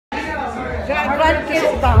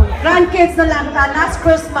Grandkids daw. Grandkids na lang ta, last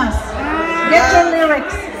Christmas. Get your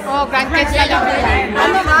lyrics. Oh, grandkids na lang.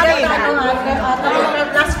 Ano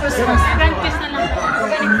last Christmas. Grandkids na lang.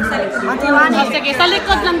 Oh, sige, sa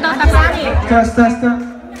likod lang daw tapos. Test.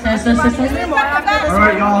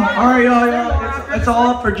 Alright, y'all. It's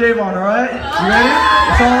all up for Javon, alright? You ready?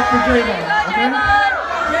 It's all up for Javon, okay?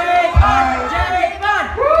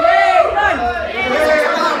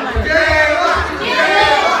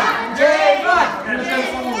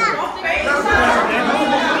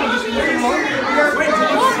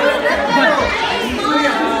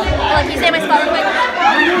 Oh, he said my spot quick.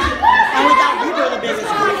 And without you know the business.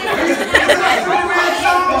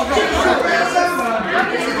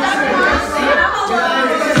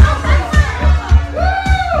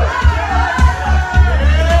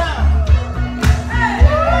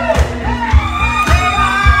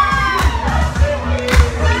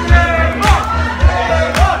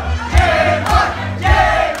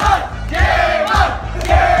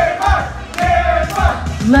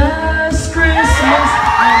 Last Christmas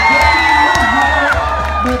I gave you my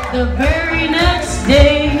heart, but the very next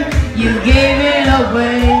day you gave it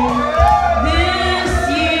away. This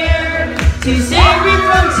year, to save me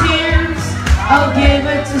from tears, I'll give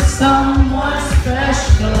it to someone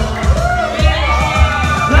special.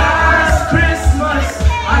 Last Christmas,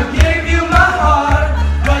 I gave you my heart,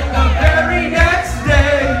 but the very next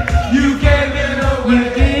day, you gave it away. You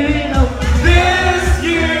gave it away. This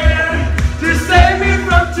year, to save me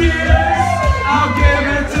from tears, I'll give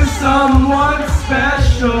it to someone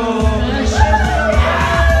special.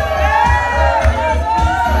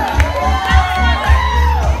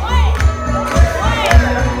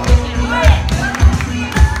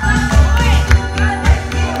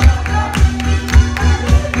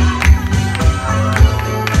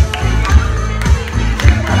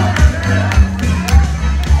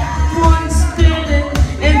 Once bitten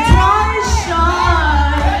and twice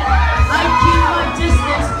shy, I keep my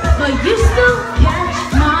distance, but you still catch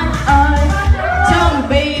my eye. Tell me,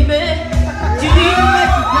 baby, do you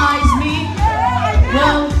recognize me?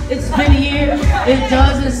 Well, it's been a year, it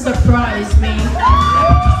doesn't surprise me.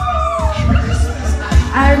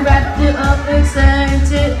 I wrapped it up and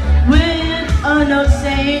sent it with a note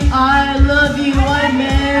saying I love you, I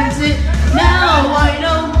meant it. Now I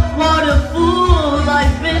know what a fool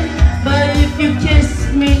I've been, but if you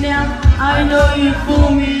kiss me now, I know you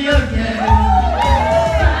fool me again.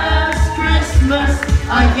 Last Christmas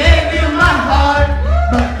I gave you my heart,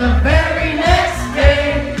 but the very next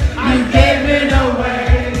day you gave it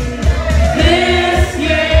away. This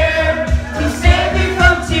year, to save me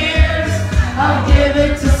from tears, I'll give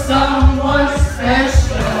it to someone special.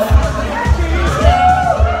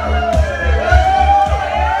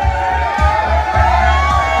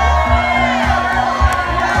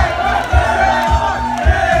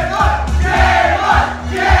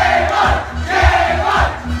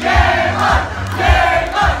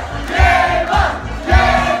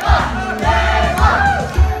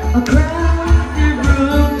 A crowded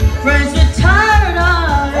room, friends with tired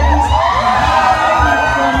eyes,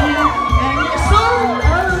 hiding from you and your soul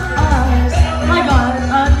of eyes. My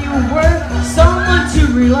God, you were someone to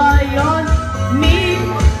rely on. Me,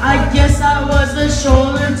 I guess I was a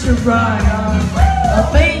shoulder to ride on, a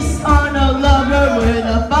face on a lover with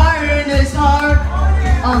a fire in his heart,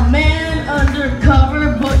 a man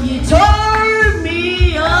undercover, but you tore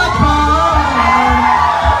me apart.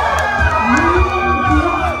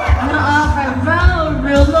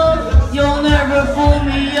 You'll never fool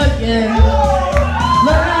me again.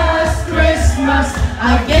 Last Christmas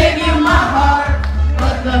I gave you my heart,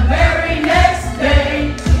 but the very next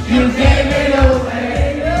day you gave it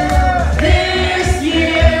away. This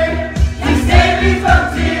year, to save me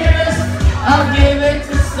from tears, I'll give it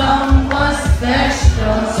to someone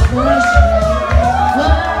special.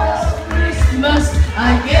 Last Christmas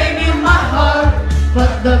I gave you my heart,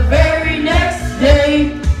 but the very next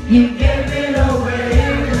day you